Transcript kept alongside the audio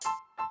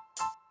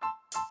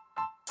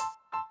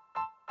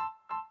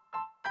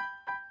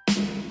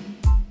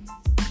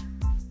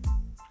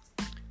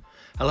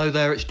Hello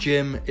there, it's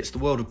Jim. It's the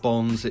World of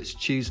Bonds. It's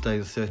Tuesday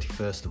the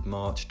 31st of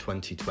March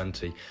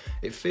 2020.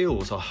 It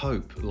feels, I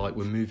hope, like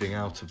we're moving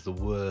out of the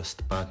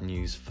worst bad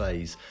news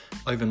phase.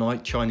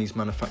 Overnight, Chinese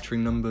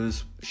manufacturing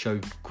numbers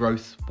show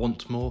growth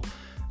once more.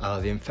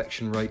 The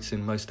infection rates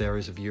in most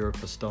areas of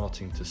Europe are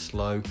starting to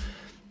slow.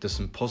 There's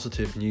some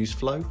positive news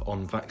flow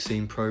on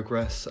vaccine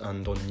progress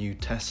and on new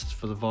tests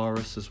for the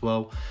virus as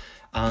well.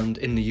 And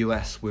in the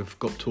US, we've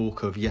got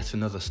talk of yet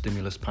another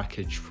stimulus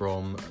package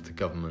from the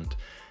government.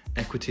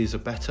 Equities are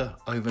better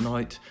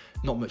overnight,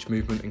 not much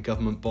movement in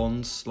government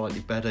bonds, slightly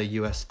better,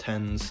 US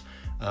 10s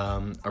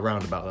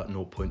around about that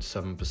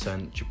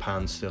 0.7%,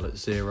 Japan still at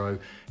zero,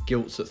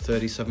 gilts at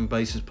 37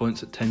 basis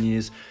points at 10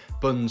 years,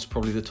 Bunds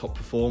probably the top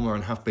performer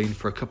and have been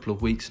for a couple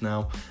of weeks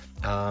now.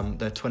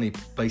 They're 20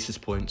 basis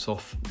points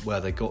off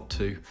where they got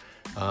to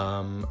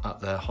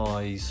at their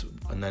highs,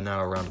 and they're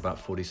now around about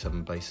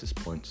 47 basis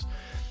points.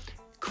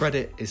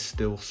 Credit is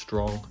still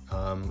strong,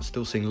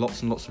 still seeing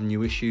lots and lots of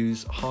new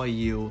issues. High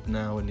yield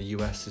now in the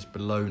US is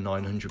below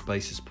 900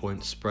 basis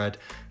points spread,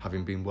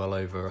 having been well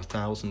over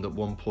 1,000 at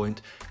one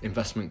point.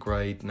 Investment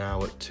grade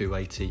now at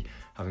 280,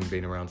 having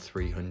been around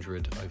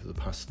 300 over the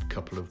past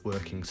couple of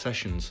working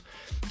sessions.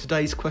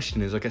 Today's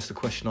question is, I guess, the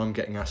question I'm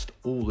getting asked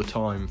all the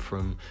time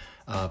from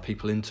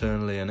people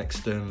internally and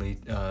externally,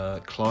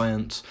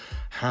 clients.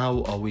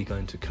 How are we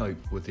going to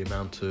cope with the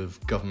amount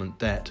of government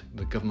debt,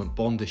 the government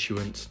bond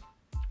issuance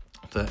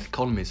that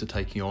economies are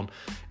taking on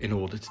in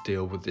order to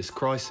deal with this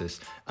crisis?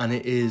 And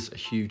it is a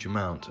huge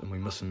amount, and we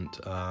mustn't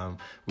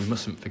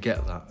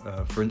forget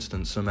that. For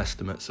instance, some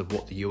estimates of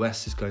what the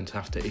US is going to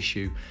have to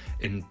issue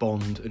in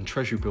bond and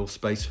treasury bill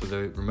space for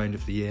the remainder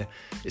of the year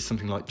is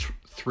something like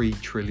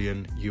 $3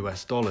 trillion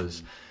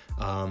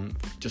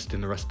just in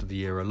the rest of the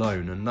year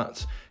alone, and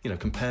that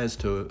compares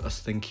to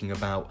us thinking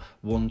about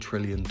 $1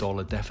 trillion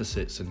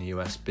deficits in the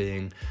US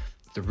being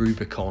the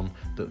Rubicon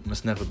that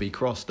must never be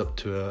crossed up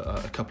to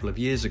a couple of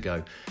years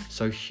ago.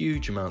 So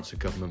huge amounts of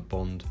government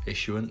bond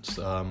issuance,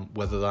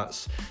 whether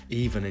that's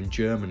even in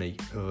Germany,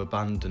 who have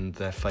abandoned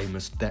their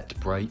famous debt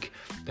brake,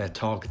 their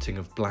targeting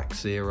of black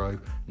zero,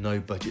 no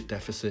budget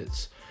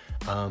deficits.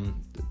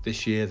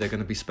 This year they're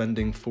going to be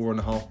spending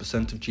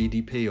 4.5% of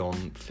GDP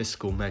on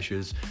fiscal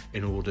measures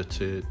in order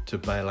to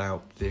bail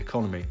out the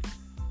economy.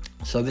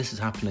 So this is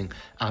happening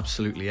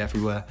absolutely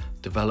everywhere.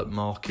 Developed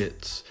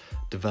markets,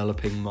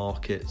 developing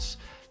markets,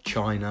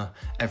 China,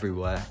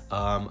 everywhere.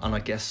 And I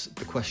guess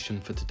the question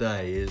for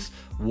today is,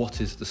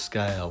 what is the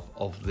scale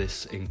of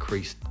this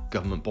increased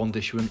government bond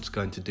issuance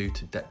going to do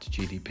to debt to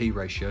GDP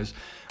ratios?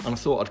 And I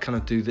thought I'd kind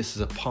of do this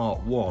as a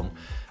part one,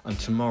 and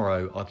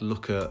tomorrow I'd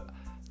look at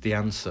the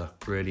answer,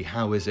 really.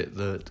 How is it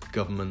that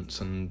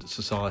governments and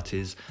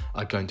societies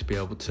are going to be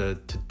able to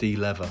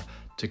de-lever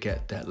to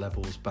get debt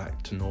levels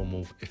back to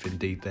normal, if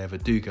indeed they ever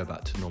do go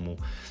back to normal?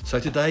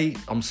 So today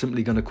I'm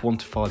simply going to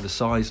quantify the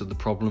size of the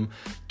problem.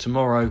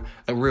 Tomorrow,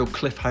 a real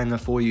cliffhanger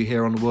for you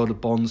here on the World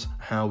of Bonds.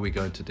 How are we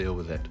going to deal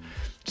with it?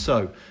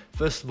 So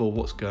first of all,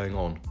 what's going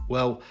on?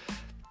 Well,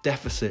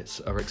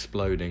 deficits are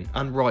exploding,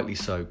 and rightly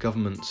so.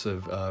 Governments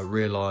have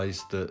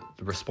realised that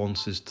the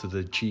responses to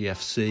the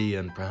GFC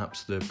and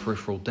perhaps the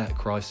peripheral debt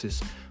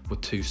crisis were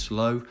too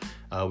slow.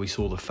 We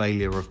saw the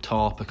failure of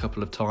TARP a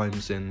couple of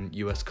times in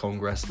US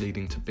Congress,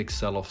 leading to big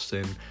sell-offs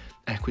in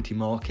equity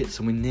markets,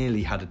 and we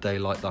nearly had a day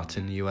like that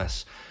in the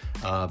US,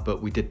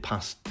 but we did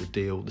pass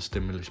the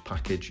stimulus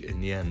package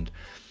in the end.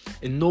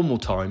 In normal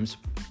times,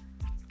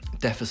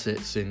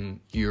 deficits in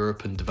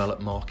Europe and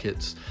developed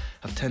markets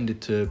have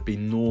tended to be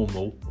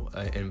normal,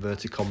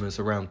 inverted commas,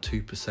 around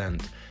 2%.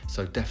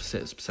 So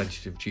deficit as a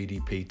percentage of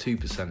GDP,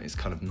 2% is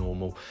kind of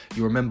normal.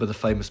 You remember the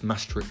famous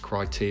Maastricht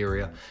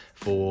criteria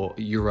for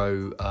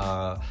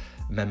Euro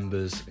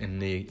members in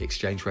the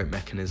exchange rate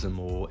mechanism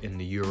or in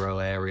the Euro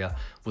area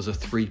was a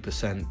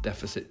 3%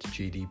 deficit to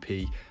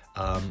GDP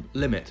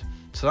limit.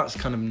 So that's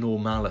kind of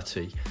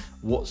normality.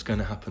 What's going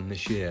to happen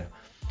this year?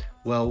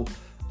 Well,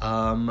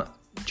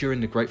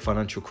 during the Great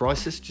Financial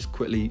Crisis, just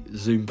quickly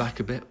zoom back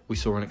a bit, we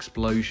saw an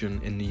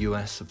explosion in the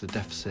US of the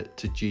deficit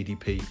to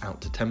GDP out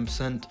to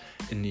 10%.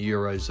 In the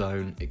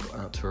Eurozone, it got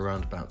out to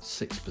around about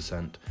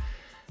 6%.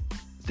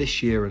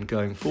 This year and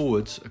going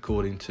forwards,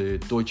 according to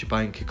Deutsche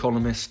Bank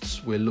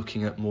economists, we're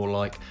looking at more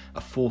like a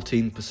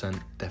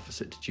 14%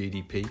 deficit to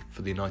GDP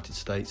for the United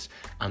States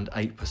and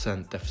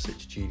 8% deficit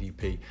to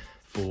GDP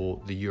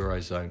for the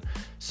Eurozone.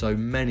 So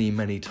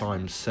many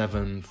times,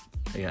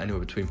 anywhere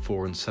between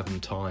 4 and 7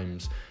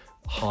 times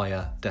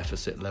higher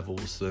deficit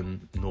levels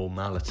than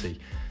normality.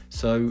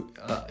 So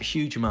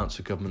huge amounts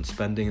of government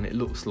spending, and it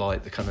looks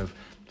like the kind of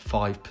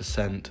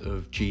 5%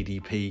 of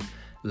GDP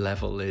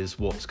level is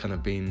what's kind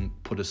of been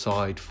put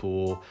aside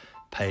for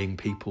paying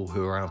people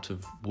who are out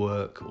of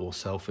work or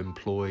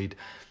self-employed,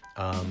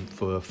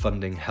 for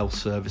funding health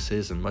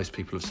services, and most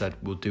people have said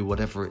we'll do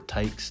whatever it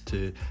takes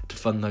to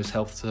fund those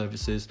health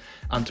services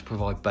and to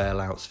provide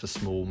bailouts for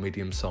small,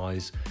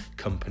 medium-sized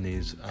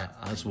companies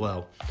as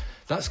well.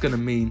 That's going to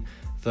mean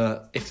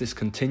that if this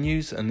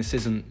continues, and this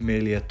isn't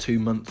merely a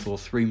 2-month or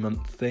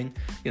 3-month thing,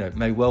 it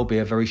may well be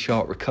a very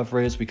sharp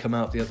recovery as we come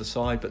out the other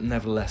side, but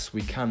nevertheless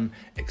we can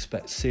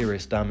expect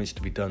serious damage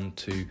to be done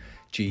to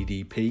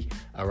GDP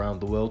around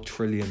the world,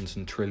 trillions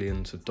and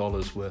trillions of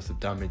dollars worth of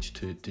damage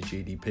to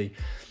GDP.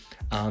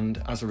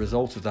 And as a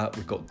result of that,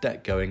 we've got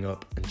debt going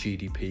up and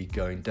GDP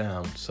going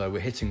down. So we're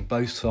hitting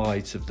both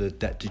sides of the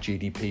debt to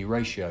GDP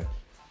ratio.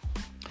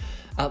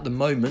 At the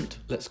moment,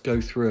 let's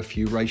go through a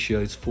few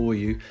ratios for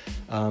you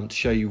to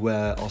show you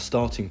where our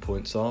starting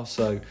points are.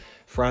 So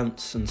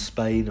France and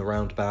Spain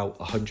around about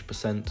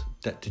 100%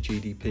 debt to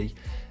GDP.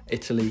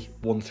 Italy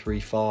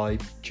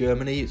 135.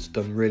 Germany, it's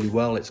done really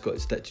well. It's got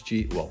its debt to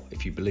GDP, well,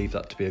 if you believe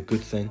that to be a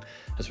good thing,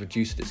 has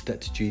reduced its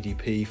debt to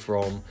GDP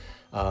from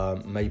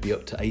maybe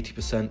up to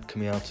 80%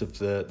 coming out of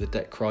the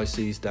debt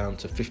crises down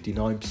to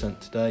 59%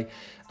 today,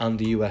 and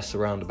the US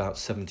around about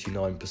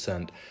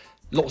 79%.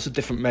 Lots of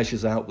different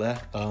measures out there,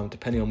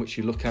 depending on which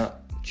you look at,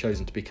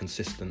 chosen to be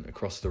consistent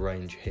across the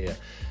range here.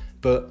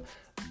 But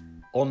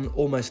on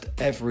almost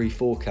every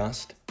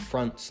forecast,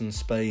 France and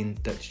Spain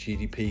debt to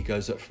GDP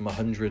goes up from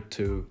 100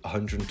 to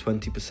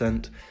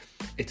 120%.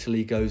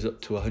 Italy goes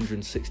up to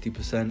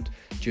 160%.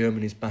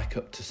 Germany's back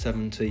up to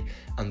 70%,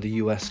 and the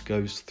US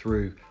goes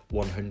through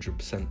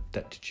 100%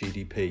 debt to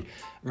GDP.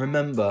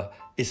 Remember,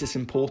 is this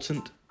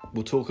important?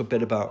 We'll talk a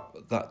bit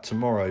about that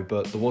tomorrow,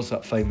 but there was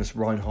that famous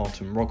Reinhardt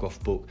and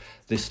Rogoff book,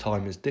 This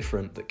Time is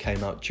Different, that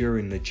came out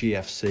during the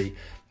GFC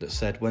that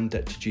said when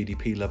debt to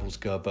GDP levels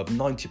go above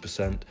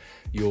 90%,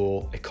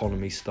 your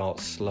economy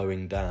starts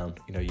slowing down.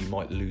 You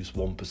might lose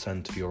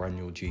 1% of your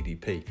annual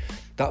GDP.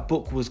 That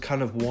book was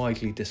kind of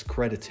widely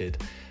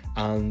discredited,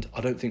 and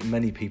I don't think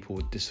many people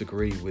would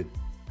disagree with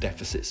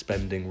deficit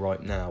spending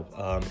right now.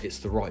 It's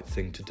the right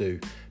thing to do.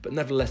 But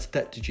nevertheless,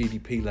 debt to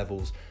GDP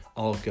levels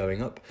are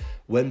going up.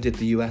 When did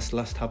the US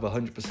last have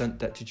 100%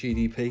 debt to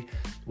GDP?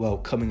 Well,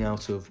 coming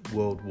out of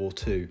World War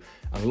II.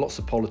 And lots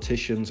of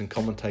politicians and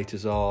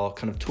commentators are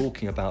kind of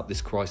talking about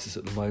this crisis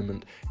at the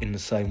moment in the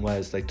same way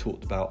as they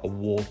talked about a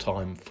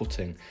wartime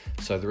footing.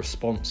 So the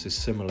response is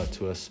similar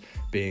to us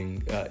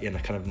being in a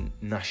kind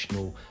of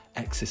national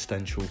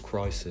existential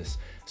crisis.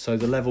 So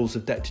the levels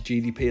of debt to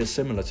GDP are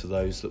similar to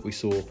those that we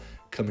saw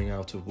coming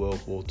out of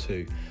World War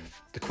II.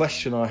 The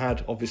question I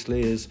had,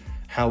 obviously, is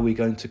how are we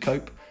going to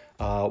cope?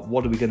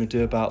 What are we going to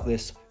do about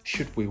this?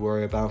 Should we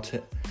worry about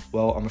it?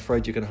 Well, I'm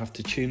afraid you're going to have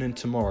to tune in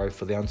tomorrow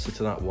for the answer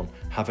to that one.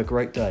 Have a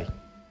great day.